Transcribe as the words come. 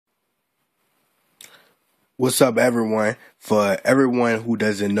What's up, everyone? For everyone who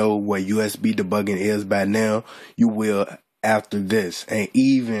doesn't know what USB debugging is by now, you will after this. And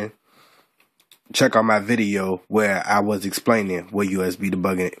even check out my video where I was explaining what USB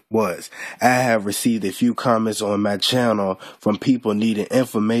debugging was. I have received a few comments on my channel from people needing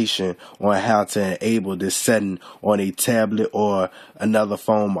information on how to enable this setting on a tablet or another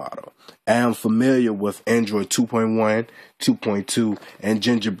phone model. I am familiar with Android 2.1, 2.2, and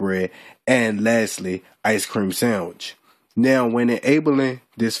gingerbread, and lastly, ice cream sandwich. Now, when enabling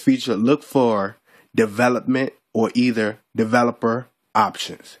this feature, look for development or either developer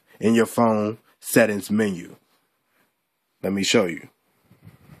options in your phone settings menu. Let me show you.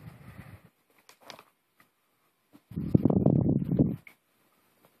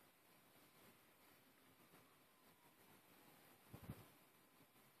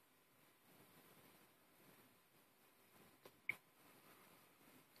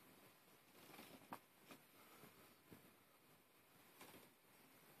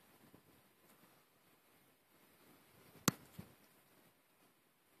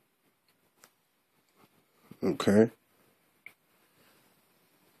 Okay.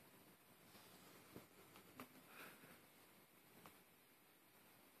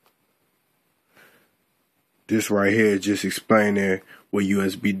 This right here is just explaining what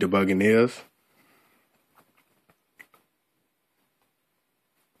USB debugging is.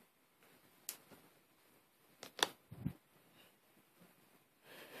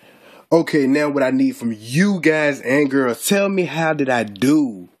 Okay, now what I need from you guys and girls, tell me how did I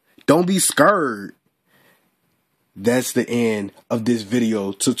do? Don't be scared. That's the end of this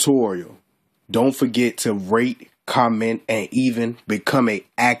video tutorial. Don't forget to rate, comment, and even become an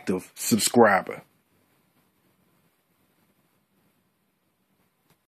active subscriber.